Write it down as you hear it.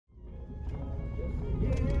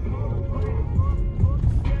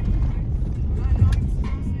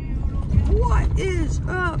is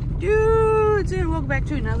up, dudes? And welcome back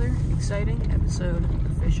to another exciting episode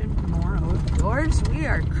of Fishing More Outdoors. We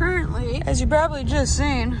are currently, as you probably just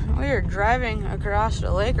seen, we are driving across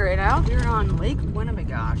the lake right now. We're on Lake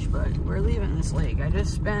Winnemagosh, but we're leaving this lake. I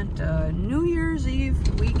just spent New Year's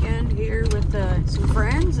Eve weekend here with some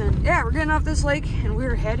friends, and yeah, we're getting off this lake and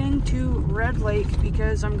we're heading to Red Lake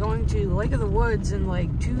because I'm going to Lake of the Woods in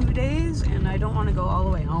like 2 days, and I don't want to go all the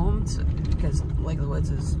way home because Lake of the Woods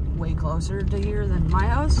is way closer to here than my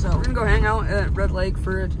house. So we're gonna go hang out at Red Lake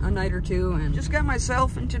for a night or two, and just got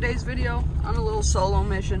myself in today's video on a little solo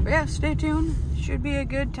mission. But yeah, stay tuned. Should be a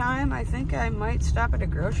good time. I think I might stop at a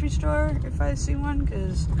grocery store if I see one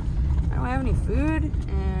because I don't have any food,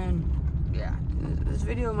 and yeah, this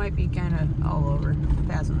video might be kind of all over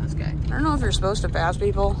passing this guy. I don't know if you're supposed to pass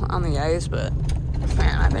people on the ice, but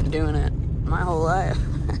man, I've been doing it my whole life.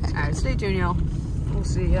 All right, stay tuned, y'all. We'll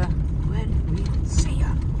see ya when we see ya.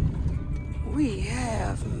 We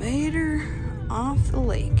have made her off the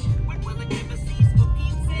lake.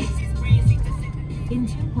 In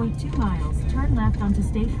 2.2 miles, turn left onto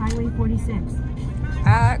State Highway 46.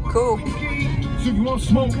 Alright, cool.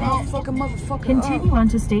 Motherfucker. Continue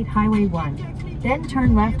onto State Highway 1. Then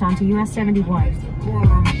turn left onto US 71.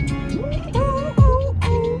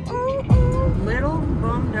 Little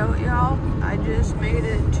bummed out, y'all. I just made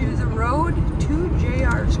it to the road to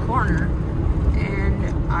JR's Corner, and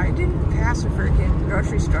I didn't pass a freaking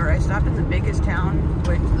grocery store. I stopped in the biggest town,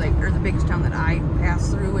 the biggest town that I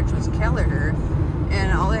passed through, which was Kelleher,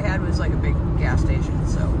 and all they had was like a big gas station,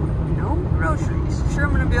 so no groceries. Sure,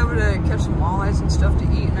 I'm gonna be able to catch some walleyes and stuff to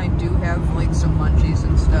eat, and I do have like some munchies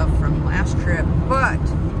and stuff from last trip, but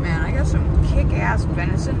man, I got some kick-ass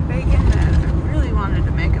venison bacon that I really wanted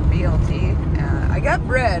to make a BLT. I got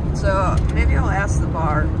bread, so maybe I'll ask the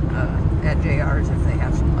bar at JR's if they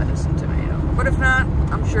have some lettuce and tomato. But if not,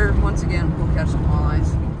 I'm sure once again we'll catch some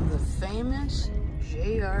walleyes. The famous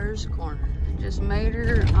JR's Corner. Just made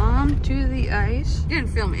her onto the ice. Didn't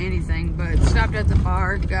film anything, but stopped at the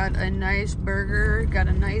bar, got a nice burger, got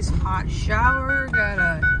a nice hot shower, got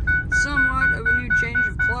a somewhat of a new change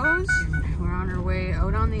of clothes. We're on our way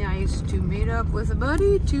out on the ice to meet up with a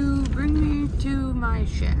buddy to bring me to my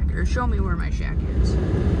shack, or show me where my shack is.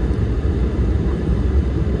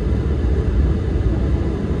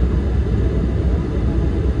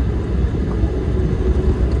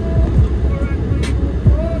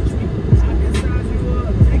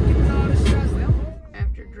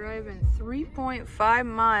 After driving 3.5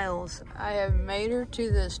 miles, I have made her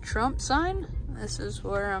to this Trump sign. This is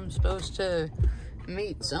where I'm supposed to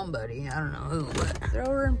meet somebody. I don't know who, but throw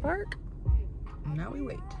her in park. Now we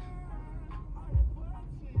wait.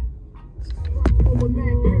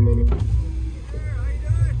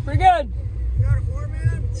 Pretty good. You got a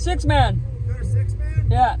 4-man? 6-man. You got a 6-man?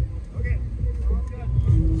 Yeah. Okay.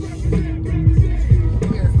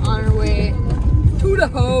 We're on our way to the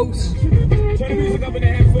house. Turn the music up in the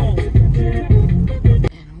headphones.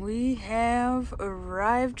 And we have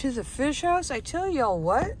arrived to the fish house. I tell y'all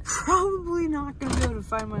what, probably not gonna be able to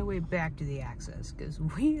find my way back to the access because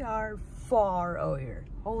we are far out here.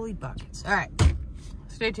 Holy buckets. All right,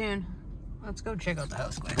 stay tuned. Let's go check out the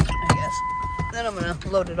house quick, I guess. Then I'm gonna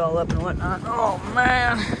load it all up and whatnot. Oh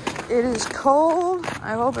man, it is cold.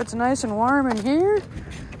 I hope it's nice and warm in here.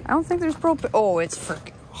 I don't think there's propane. Oh, it's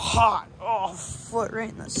freaking hot. Oh, foot right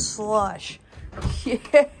in the slush.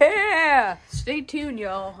 Yeah! Stay tuned,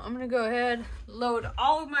 y'all. I'm gonna go ahead, load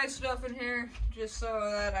all of my stuff in here just so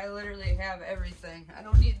that I literally have everything. I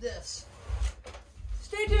don't need this.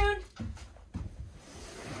 Stay tuned.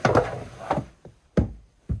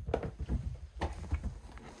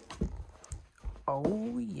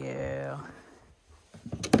 Oh, yeah.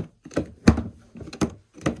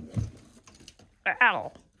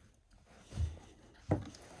 Ow.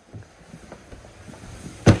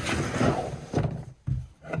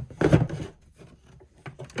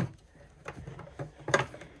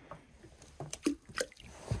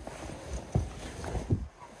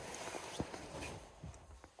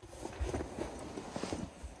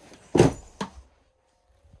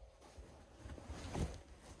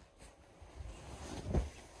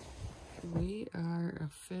 We are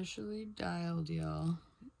officially dialed, y'all.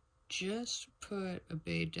 Just put a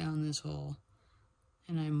bait down this hole,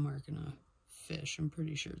 and I'm marking a fish. I'm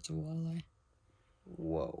pretty sure it's a walleye.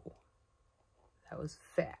 Whoa. That was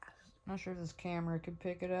fast. Not sure if this camera could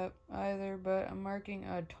pick it up either, but I'm marking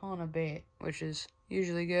a ton of bait, which is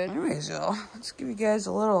usually good. Anyways, y'all, let's give you guys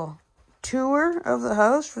a little tour of the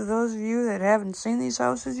house for those of you that haven't seen these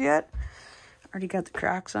houses yet. Already got the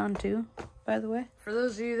Crocs on, too. by the way. For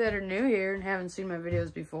those of you that are new here and haven't seen my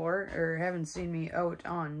videos before, or haven't seen me out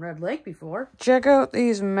on Red Lake before, check out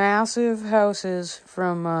these massive houses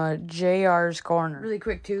from JR's Corner. Really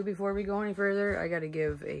quick too, before we go any further, I gotta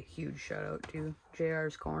give a huge shout out to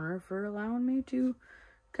JR's Corner for allowing me to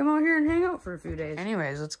come out here and hang out for a few days.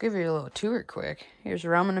 Anyways, let's give you a little tour quick. Here's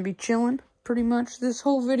where I'm gonna be chilling pretty much this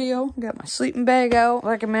whole video. Got my sleeping bag out,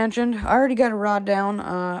 like I mentioned. I already got a rod down.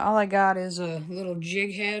 All I got is a little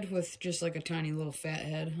jig head with just like a tiny little fat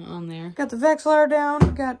head on there. Got the Vexlar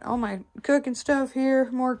down. Got all my cooking stuff here.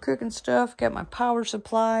 More cooking stuff. Got my power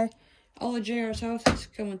supply. All of JR's houses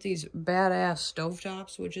come with these badass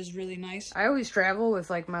stovetops, which is really nice. I always travel with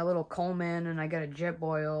like my little Coleman, and I got a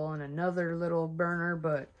Jetboil and another little burner,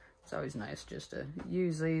 but it's always nice just to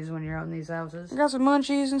use these when you're out in these houses. I got some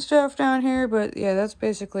munchies and stuff down here, but yeah, that's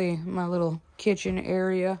basically my little kitchen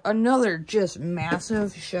area. Another just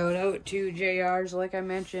massive shout out to JR's, like I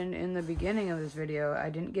mentioned in the beginning of this video.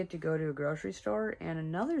 I didn't get to go to a grocery store, and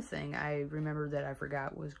another thing I remembered that I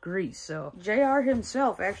forgot was grease. So JR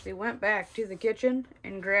himself actually went back to the kitchen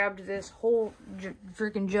and grabbed this whole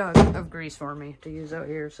freaking jug of grease for me to use out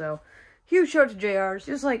here. So huge shout out to JR's.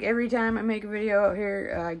 Just like every time I make a video out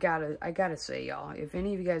here, I gotta say, y'all, if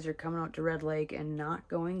any of you guys are coming out to Red Lake and not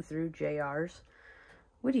going through JR's,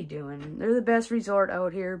 what are you doing? They're the best resort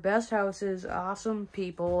out here, best houses, awesome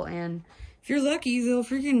people, and if you're lucky, they'll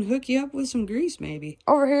freaking hook you up with some grease, maybe.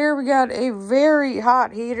 Over here, we got a very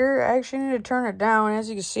hot heater. I actually need to turn it down. As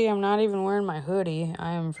you can see, I'm not even wearing my hoodie.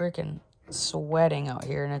 I am freaking sweating out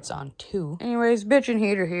here, and it's on 2. Anyways, bitchin'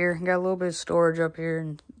 heater here. Got a little bit of storage up here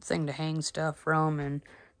and thing to hang stuff from, and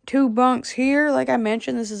 2 bunks here. Like I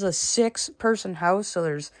mentioned, this is a 6-person house, so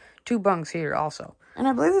there's 2 bunks here also. And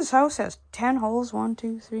I believe this house has 10 holes. 1,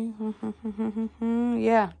 2, 3.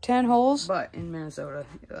 Yeah, 10 holes. But in Minnesota,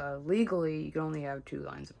 legally, you can only have 2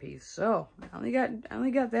 lines apiece. So I only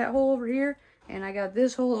got that hole over here, and I got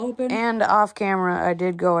this hole open. And off camera, I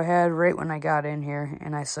did go ahead right when I got in here,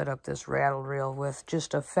 and I set up this rattle reel with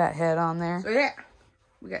just a fat head on there. So yeah,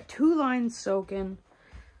 we got 2 lines soaking.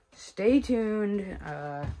 Stay tuned.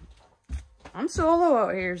 I'm solo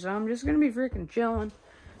out here, so I'm just gonna be freaking chilling,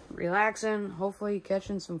 relaxing, hopefully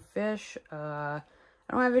catching some fish. I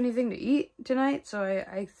don't have anything to eat tonight, so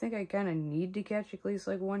I think I kind of need to catch at least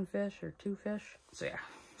like 1 fish or 2 fish. So yeah,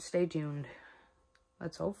 stay tuned.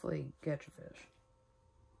 Let's hopefully catch a fish.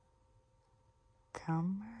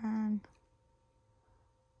 Come on.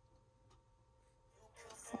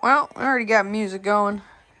 Well, I already got music going.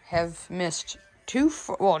 Have missed 2,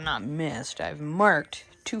 well, not missed, I've marked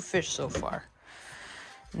 2 fish so far.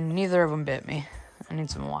 Neither of them bit me. I need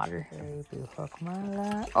some water.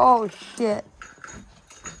 Oh, shit.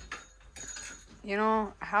 You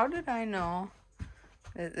know, how did I know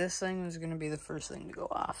that this thing was going to be the first thing to go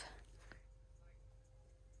off?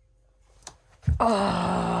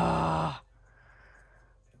 Oh.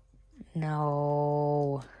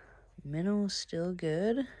 No. Minnow's still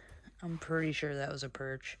good. I'm pretty sure that was a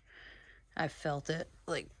perch. I felt it,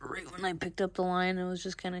 like, right when I picked up the line. It was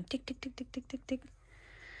just kind of tick, tick, tick, tick, tick, tick, tick.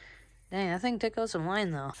 Dang, that thing took out some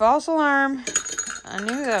line, though. False alarm. I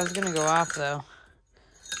knew that was going to go off, though.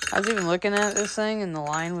 I was even looking at this thing, and the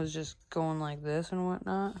line was just going like this and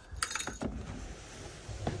whatnot.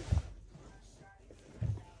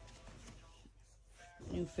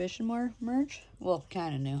 New fishnmore merch? Well,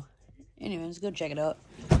 kind of new. Anyways, go check it out.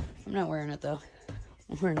 I'm not wearing it, though.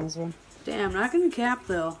 I'm wearing this one. Damn, not going to cap,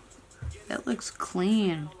 though. That looks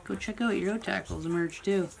clean. Go check out Eurotackle's merch,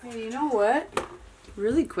 too. Hey, you know what?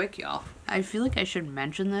 Really quick, y'all. I feel like I should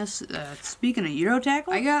mention this. Speaking of Eurotackle,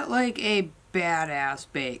 I got, like, a badass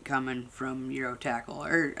bait coming from Eurotackle.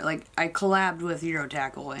 Or, like, I collabed with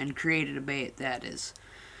Eurotackle and created a bait that is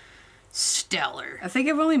stellar. I think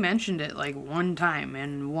I've only mentioned it, like, 1 time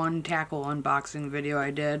in one tackle unboxing video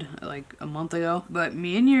I did, like, a month ago. But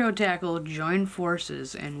me and Eurotackle joined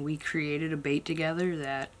forces, and we created a bait together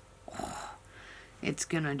that... it's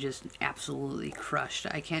gonna just absolutely crush.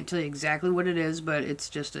 I can't tell you exactly what it is, but it's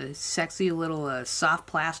just a sexy little soft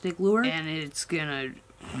plastic lure, and it's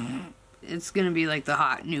gonna be like the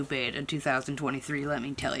hot new bait of 2023, let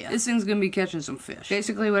me tell you. This thing's gonna be catching some fish.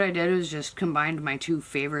 Basically what I did was just combined my 2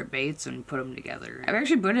 favorite baits and put them together. I've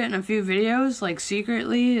actually put it in a few videos, like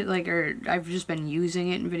secretly, like, or I've just been using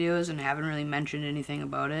it in videos and haven't really mentioned anything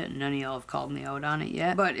about it. None of y'all have called me out on it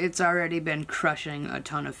yet, but it's already been crushing a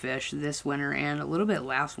ton of fish this winter and a little bit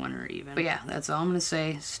last winter even. But yeah, that's all I'm gonna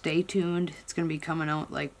say. Stay tuned. It's gonna be coming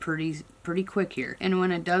out like pretty quick here. And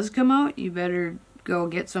when it does come out, you better go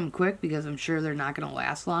get some quick, because I'm sure they're not going to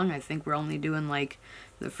last long. I think we're only doing like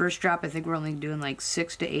The first drop, I think we're only doing like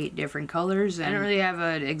 6 to 8 different colors. I don't really have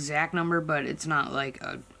an exact number, but it's not like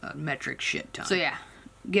a metric shit ton. So yeah,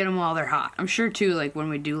 get them while they're hot. I'm sure too, like when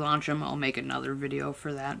we do launch them, I'll make another video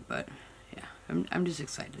for that. But yeah, I'm just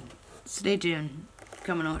excited. Stay tuned.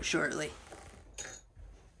 Coming out shortly.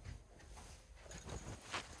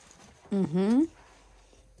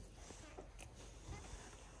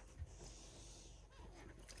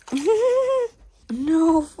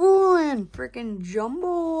 No fooling. Freaking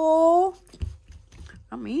jumbo.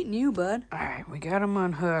 I'm eating you, bud. Alright, we got him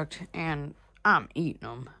unhooked, and I'm eating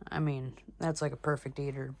him. I mean, that's like a perfect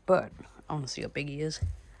eater, but I want to see how big he is.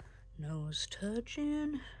 Nose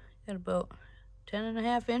touching. Got about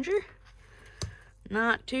 10.5 incher.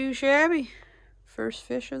 Not too shabby. First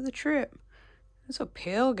fish of the trip. That's a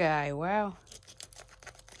pale guy, wow.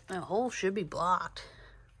 My hole should be blocked.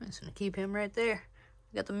 I'm just gonna keep him right there.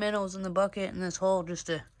 Got the minnows in the bucket in this hole just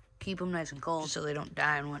to keep them nice and cold so they don't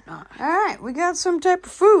die and whatnot. Alright, we got some type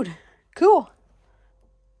of food. Cool.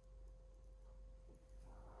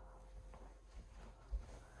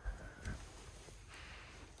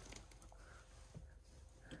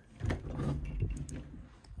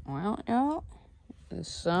 Well, y'all, the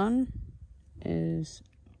sun is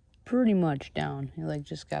pretty much down. It like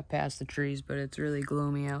just got past the trees, but it's really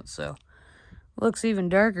gloomy out, so looks even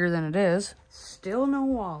darker than it is. Still no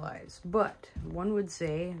walleyes, but one would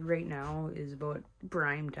say right now is about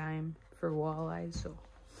prime time for walleyes, so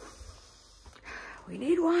we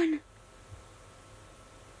need one.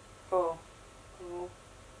 Oh,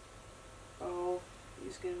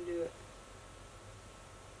 he's gonna do it.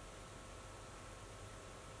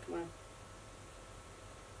 Come on.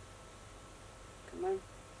 Come on.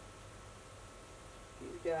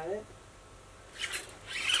 He's got it.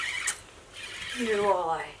 Good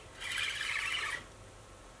walleye.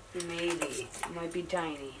 Maybe. It might be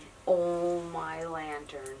tiny. Oh my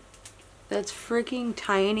lantern. That's freaking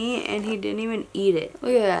tiny, and he didn't even eat it.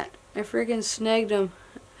 Look at that. I freaking snagged him.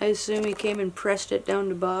 I assume he came and pressed it down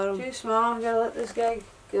to bottom. Too small. Gotta let this guy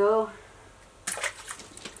go.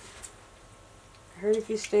 I heard if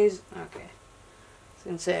he stays... Okay. I was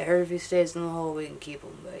gonna say, I heard if he stays in the hole, we can keep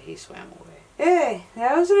him, but he swam away. Hey,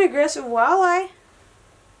 that was an aggressive walleye.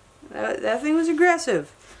 That thing was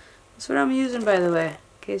aggressive. That's what I'm using, by the way, in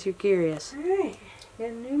case you're curious. Alright, got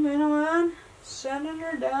a new minnow on. Sending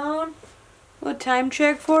her down. What time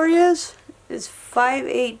check for you is? It's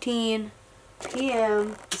 5:18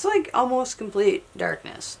 p.m. It's like almost complete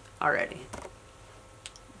darkness already.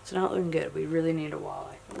 It's not looking good. We really need a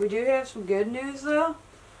walleye. We do have some good news, though.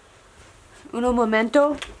 Uno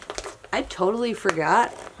momento. I totally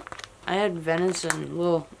forgot. I had venison,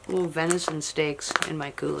 little venison steaks in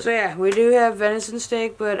my cooler. So yeah, we do have venison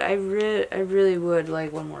steak, but I really would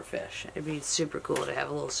like one more fish. It'd be super cool to have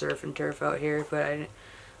a little surf and turf out here, but I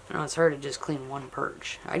know it's hard to just clean one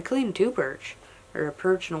perch. I'd clean 2 perch, or a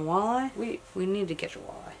perch and a walleye. We need to catch a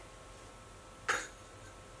walleye.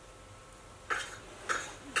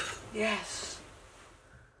 Yes.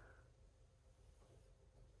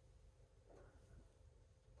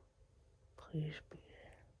 Please be.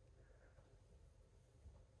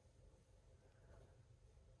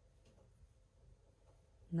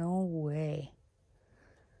 No way.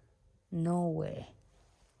 No way.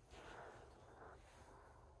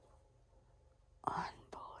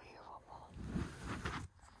 Unbelievable.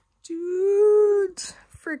 Dudes,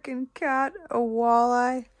 freaking caught a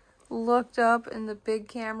walleye. Looked up and the big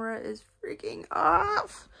camera is freaking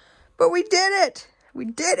off. But we did it. We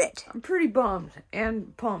did it. I'm pretty bummed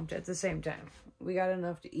and pumped at the same time. We got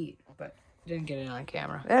enough to eat, but didn't get it on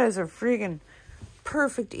camera. That is a freaking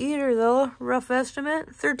perfect eater, though. Rough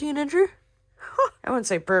estimate, 13 incher. I wouldn't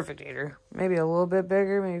say perfect eater. Maybe a little bit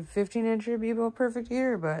bigger, maybe 15 incher would be about perfect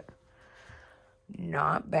eater, but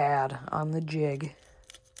not bad on the jig.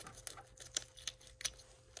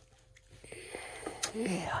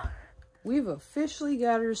 Yeah. We've officially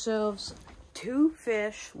got ourselves 2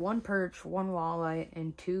 fish, 1 perch, 1 walleye,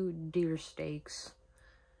 and 2 deer steaks.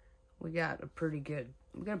 We got a pretty good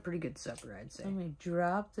supper, I'd say. Let me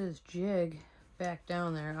drop this jig back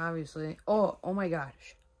down there, obviously. Oh my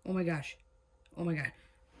gosh. Oh my gosh. Oh my god.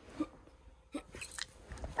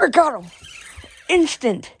 I got him.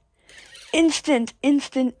 Instant.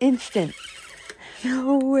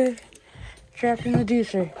 No way. Trapped in the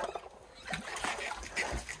deucer.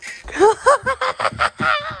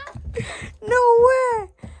 No way.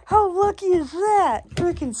 How lucky is that?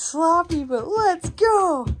 Freaking sloppy, but let's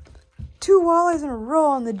go. 2 walleyes in a row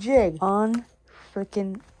on the jig.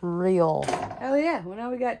 Unfreaking real. Hell yeah. Well, now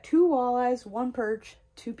we got 2 walleyes, 1 perch,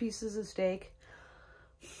 2 pieces of steak.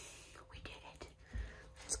 We did it.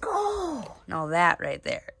 Let's go. Now that right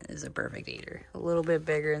there is a perfect eater. A little bit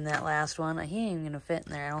bigger than that last one. He ain't even gonna fit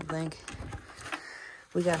in there, I don't think.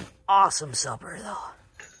 We got an awesome supper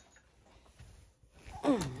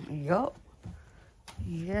though. Yup.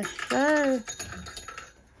 Yes, sir.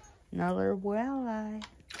 Another walleye.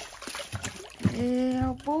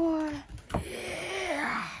 Yeah, boy.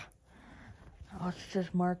 Yeah. Let's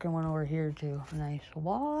just mark one over here too. Nice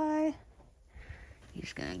walleye.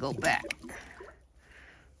 He's gonna go back.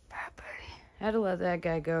 Bye, buddy. Had to let that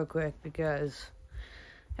guy go quick because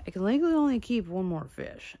I can legally only keep one more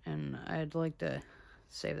fish, and I'd like to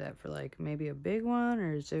save that for like maybe a big one,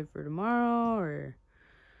 or save for tomorrow, or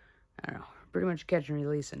I don't know. Pretty much catch and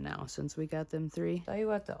releasing now since we got them 3. Tell you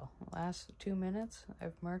what though, last 2 minutes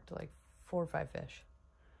I've marked like 4 or 5 fish.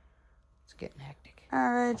 It's getting hectic.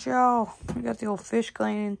 All right, y'all. We got the old fish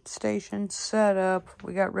cleaning station set up.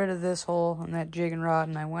 We got rid of this hole and that jigging rod,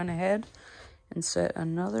 and I went ahead and set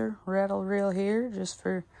another rattle reel here just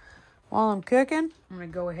for while I'm cooking. I'm gonna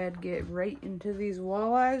go ahead and get right into these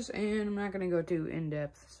walleyes, and I'm not gonna go too in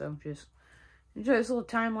depth, so just enjoy this little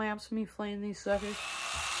time lapse of me flaying these suckers.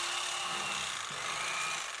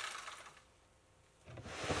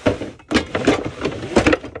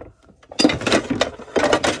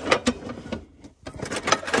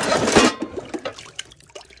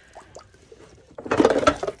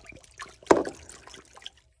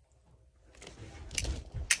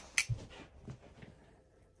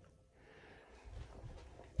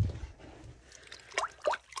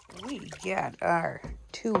 We got our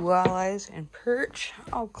 2 walleyes and perch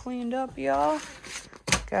all cleaned up, y'all.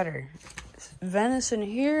 Got our venison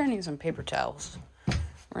here. I need some paper towels. We're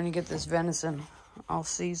gonna get this venison all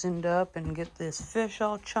seasoned up and get this fish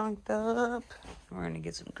all chunked up. We're gonna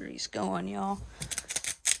get some grease going, y'all.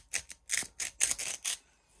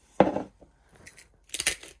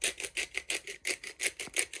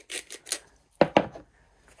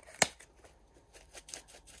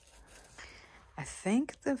 I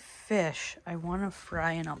think the fish I want to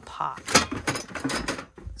fry in a pot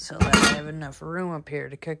so that I have enough room up here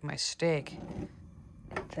to cook my steak.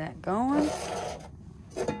 Get that going.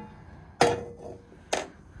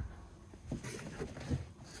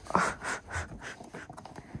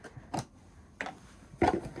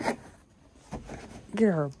 Get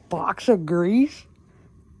her a box of grease.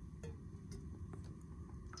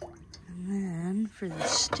 And then for the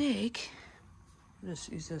steak, I'll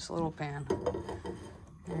just use this little pan.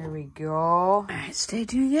 There we go. All right, stay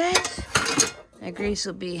tuned, guys. That grease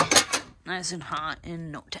will be nice and hot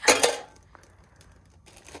in no time.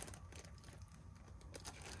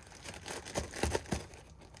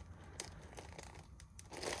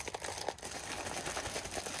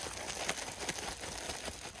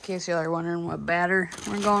 In case y'all are wondering what batter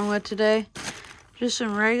we're going with today, just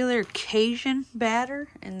some regular Cajun batter,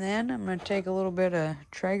 and then I'm going to take a little bit of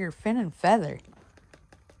Traeger fin and feather.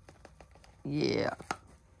 Yeah,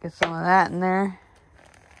 get some of that in there.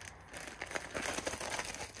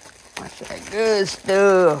 Watch that good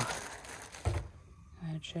stuff.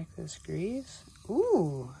 Gotta check this grease.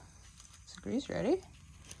 Ooh, is the grease ready?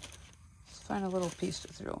 Let's find a little piece to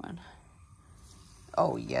throw in.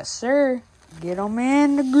 Oh, yes, sir. Get them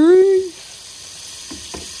in the grease.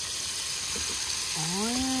 Oh,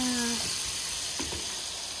 yeah.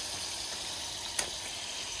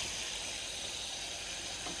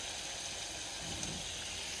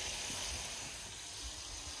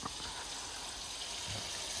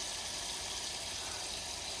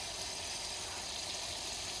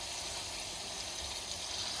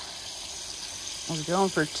 I was going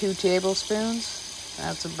for 2 tablespoons.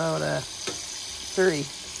 That's about a 3.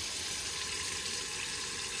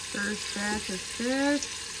 First batch of fish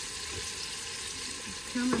is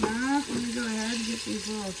coming off. Let me go ahead and get these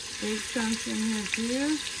little steak chunks in here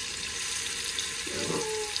too.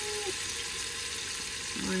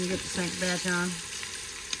 I'm going to get the second batch on.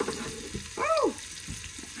 Oh,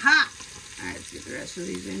 hot. All right, let's get the rest of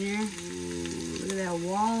these in here. Ooh, look at that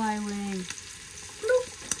walleye wing.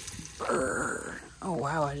 Bloop. Oh,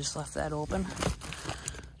 wow, I just left that open.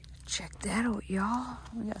 Check that out, y'all.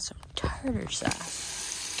 We got some tartar sauce.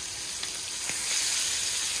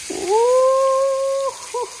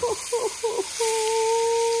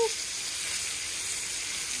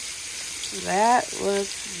 That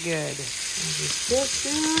looks good. Just this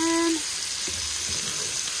in.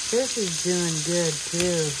 This is doing good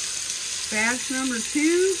too. Batch number 2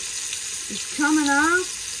 is coming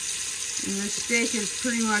off. And this steak is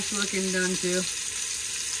pretty much looking done too.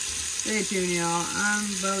 Stay tuned, y'all. I'm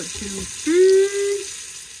about to feed.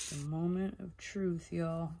 The moment of truth,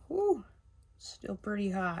 y'all. Woo! Still pretty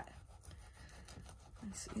hot.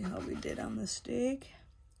 Let's see how we did on the steak.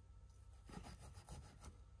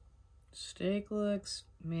 Steak looks,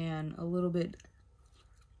 man, a little bit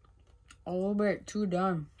too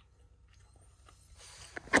done.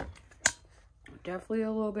 Definitely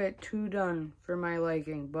a little bit too done for my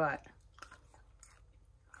liking, but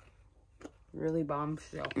really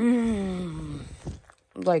bombshell.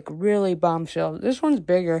 Like really bombshell. This one's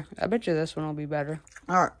bigger. I bet you this one will be better.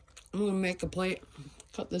 All right, I'm gonna make a plate.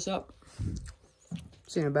 Cut this up.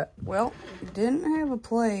 See you in a bit. Well, didn't have a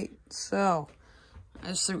plate, so I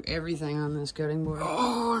just threw everything on this cutting board.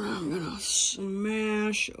 Oh, and I'm gonna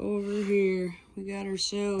smash over here. We got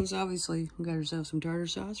ourselves some tartar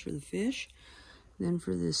sauce for the fish. Then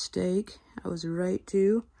for this steak, I was right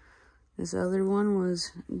too. This other one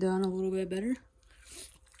was done a little bit better.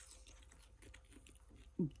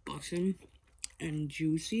 Bussin' and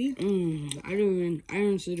juicy. I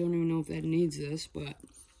honestly don't even know if that needs this, but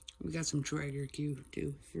we got some Traeger Q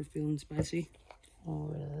too for feeling spicy.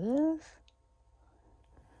 Over to this.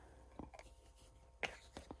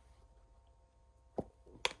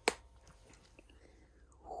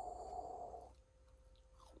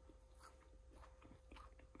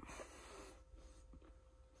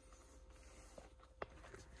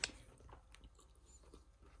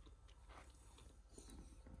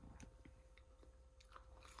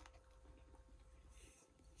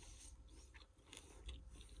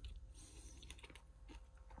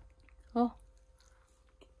 Oh.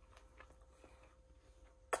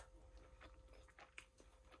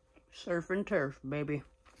 Surf and turf, baby.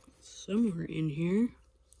 Somewhere in here,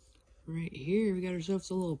 right here, we got ourselves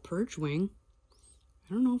a little perch wing.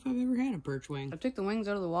 I don't know if I've ever had a perch wing. I took the wings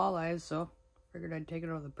out of the walleyes, so figured I'd take it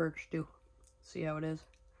out of the perch too. See how it is.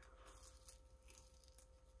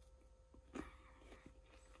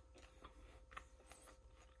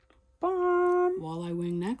 Bomb! Walleye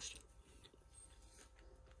wing next.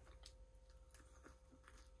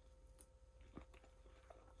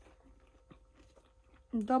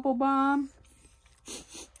 Double bomb.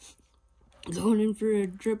 Going in for a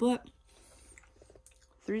triplet.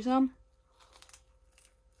 Threesome.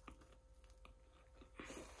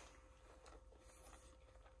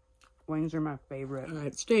 Wings are my favorite.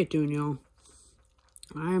 Alright, stay tuned, y'all.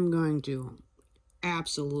 I'm going to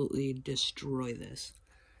absolutely destroy this.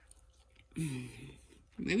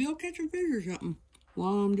 Maybe I'll catch a fish or something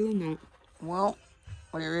while I'm doing that. Well,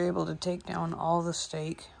 we were able to take down all the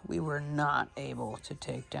steak. We were not able to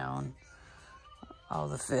take down all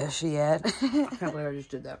the fish yet. I can't believe I just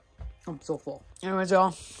did that. I'm so full. Anyways,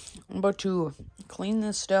 y'all, I'm about to clean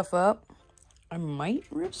this stuff up. I might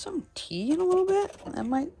rip some tea in a little bit. That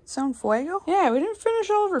might sound fuego. Yeah, we didn't finish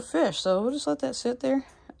all of our fish, so we'll just let that sit there.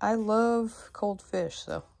 I love cold fish,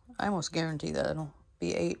 so I almost guarantee that it'll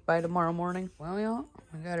be 8 by tomorrow morning. Well, y'all,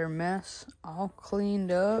 we got our mess all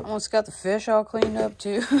cleaned up. Almost got the fish all cleaned up,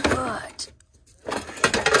 too. But I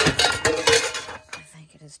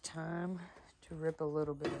think it is time to rip a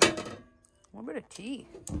little bit of tea.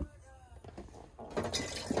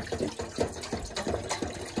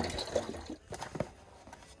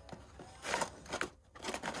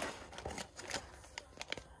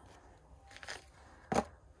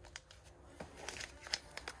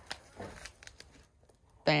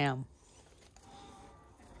 Bam.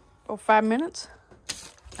 Oh, 5 minutes?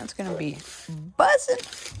 That's gonna be buzzing.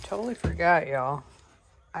 Totally forgot, y'all.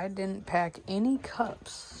 I didn't pack any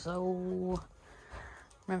cups, so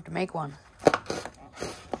I'm gonna have to make one.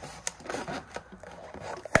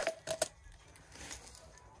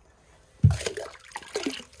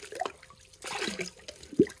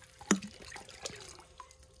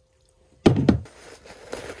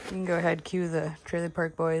 You can go ahead, cue the Trailer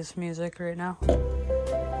Park Boys music right now.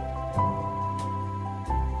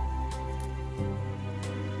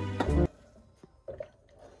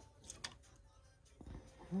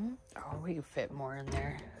 Oh, we can fit more in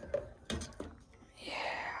there.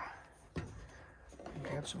 Yeah.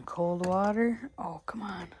 Grab some cold water. Oh, come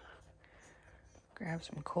on. Grab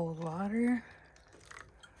some cold water.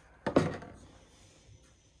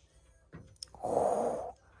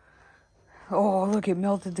 Oh, look, it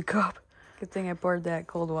melted the cup. Good thing I poured that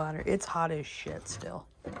cold water. It's hot as shit still.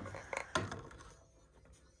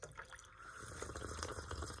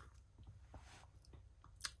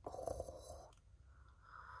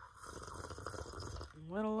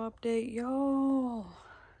 Little update, y'all.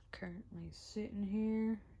 Currently sitting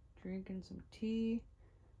here, drinking some tea.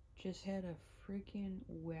 Just had a freaking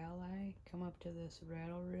walleye come up to this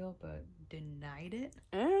rattle reel, but denied it.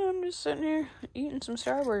 And I'm just sitting here eating some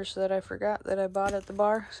Starburst that I forgot that I bought at the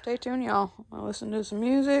bar. Stay tuned, y'all. I'll listen to some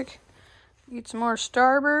music, eat some more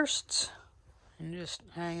Starbursts, and just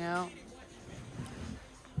hang out.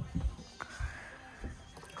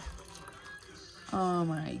 Oh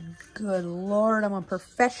my Good Lord, I'm a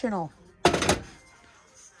professional.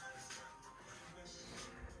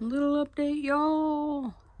 Little update,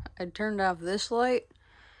 y'all. I turned off this light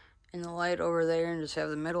and the light over there and just have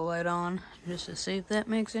the middle light on just to see if that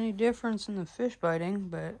makes any difference in the fish biting,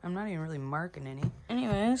 but I'm not even really marking any.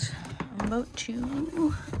 Anyways, I'm about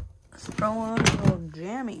to throw on a little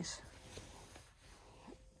jammies.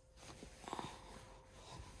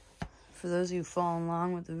 For those of you following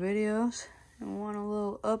along with the videos and want a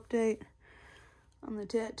little update on the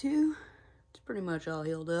tattoo, it's pretty much all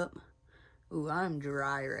healed up. Ooh, I'm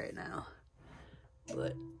dry right now,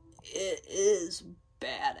 but it is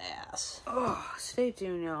badass. Oh, stay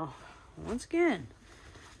tuned, y'all. Once again,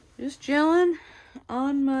 just chilling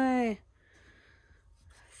on my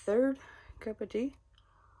third cup of tea.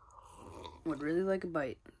 Would really like a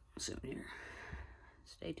bite soon here.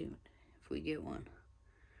 Stay tuned if we get one.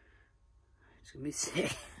 It's gonna be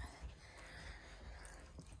sick.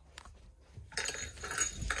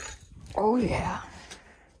 Oh yeah.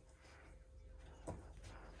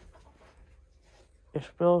 It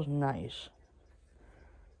smells nice.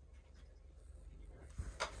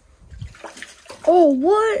 Oh,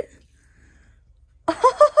 what?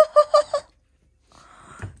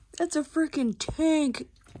 That's a freaking tank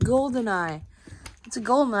goldeneye. It's a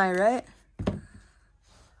goldeneye, right?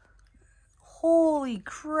 Holy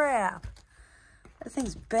crap. That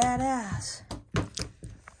thing's badass.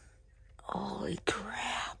 Holy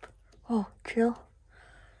crap. Oh, chill.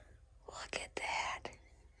 Look at that.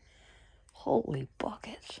 Holy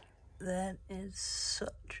buckets. That is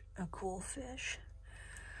such a cool fish.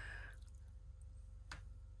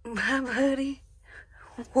 My buddy.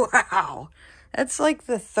 Wow. That's like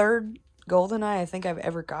the third goldeneye I think I've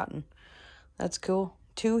ever gotten. That's cool.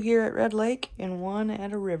 2 here at Red Lake and 1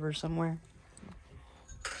 at a river somewhere.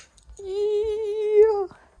 Yeah.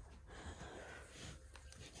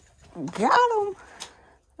 Got him.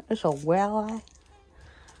 That's a walleye.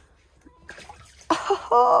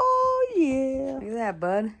 Oh, yeah. Look at that,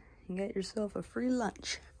 bud. You got yourself a free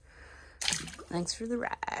lunch. Thanks for the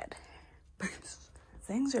ride.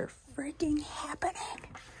 Things are freaking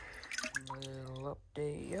happening. Little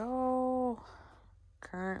update, y'all.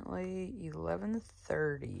 Currently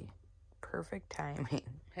 11:30. Perfect timing.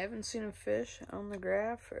 Haven't seen a fish on the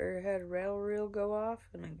graph or had a rattle reel go off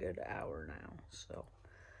in a good hour now. So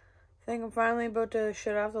I think I'm finally about to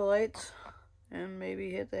shut off the lights and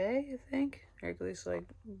maybe hit the hay, I think. Or at least like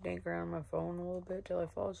dink around my phone a little bit till I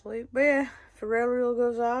fall asleep. But yeah, if a rattle reel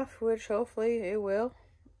goes off, which hopefully it will,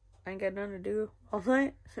 I ain't got nothing to do all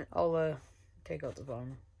night, I'll take out the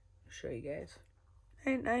phone, show you guys.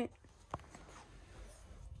 Night, night.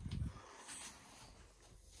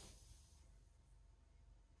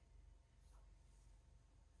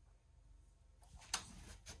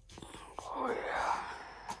 Oh yeah.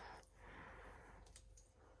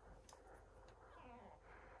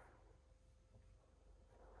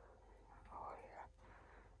 Oh yeah.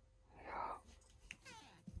 Yeah.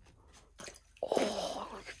 Oh,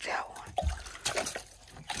 look at that one.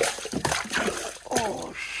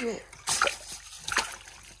 Oh shit.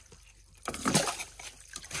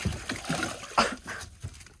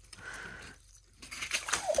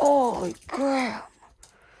 Holy crap.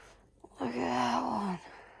 Look at that one.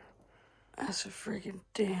 That's a freaking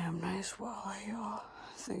damn nice walleye, y'all.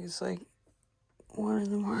 I think it's like 1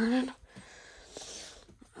 in the morning.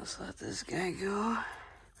 Let's let this guy go.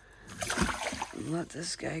 Let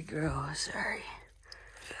this guy go. Sorry.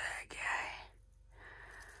 That guy.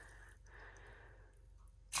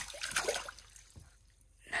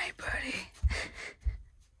 Night, buddy.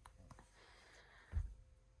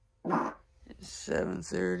 It's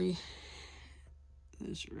 7:30.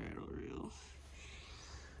 This rattle reel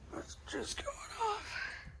was just going off.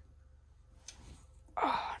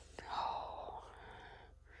 Oh no.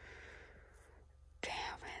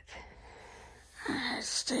 Damn it. Alright,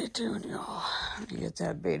 stay tuned, y'all. Get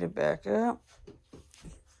that baited back up.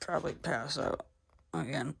 Probably pass out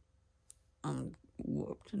again. I'm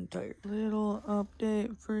whooped and tired. Little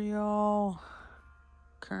update for y'all.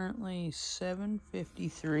 Currently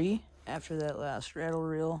 7:53. After that last rattle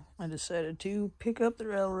reel, I decided to pick up the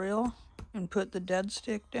rattle reel and put the dead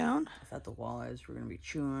stick down. I thought the walleyes were gonna be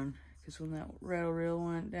chewing, because when that rattle reel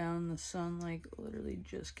went down, the sun like literally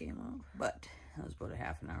just came up. But that was about a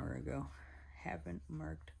half an hour ago. Haven't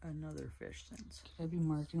marked another fish since. Could I be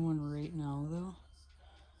marking one right now though?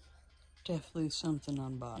 Definitely something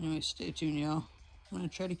on bottom. Anyway, stay tuned, y'all. I'm gonna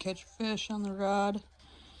try to catch a fish on the rod.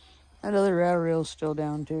 That other rattle reel's still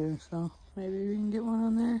down too, so maybe we can get one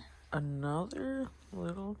on there. Another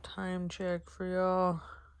little time check for y'all.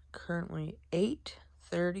 Currently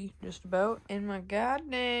 30 just about. And my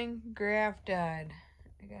god dang graph died.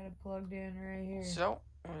 I got it plugged in right here. So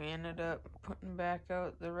we ended up putting back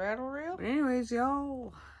out the rattle reel. But anyways,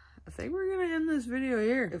 y'all, I think we're gonna end this video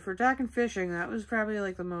here. If we're talking fishing, that was probably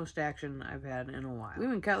like the most action I've had in a while. We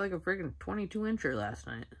even caught like a freaking 22-incher last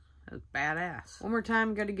night. That was badass. One more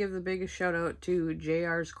time, gotta give the biggest shout out to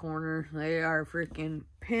JR's Corner. They are freaking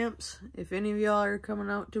pimps. If any of y'all are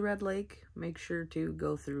coming out to Red Lake, make sure to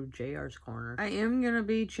go through JR's Corner. I am gonna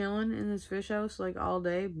be chilling in this fish house like all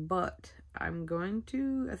day, but I think I'm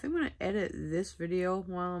gonna edit this video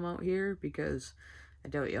while I'm out here because I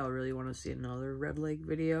doubt y'all really want to see another Red Lake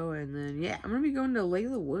video. And then, yeah, I'm gonna be going to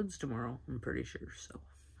Layla Woods tomorrow, I'm pretty sure, so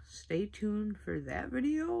stay tuned for that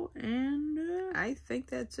video, and I think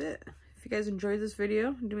that's it. If you guys enjoyed this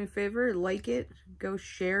video, do me a favor, like it, go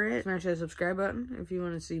share it, smash that subscribe button if you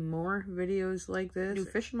want to see more videos like this. Do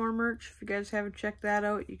fishnmore merch. If you guys haven't checked that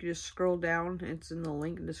out, you can just scroll down. It's in the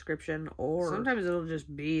link in the description, or sometimes it'll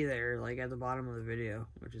just be there, like at the bottom of the video,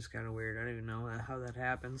 which is kind of weird. I don't even know how that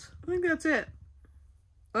happens. I think that's it.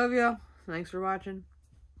 Love y'all. Thanks for watching.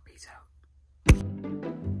 Peace out.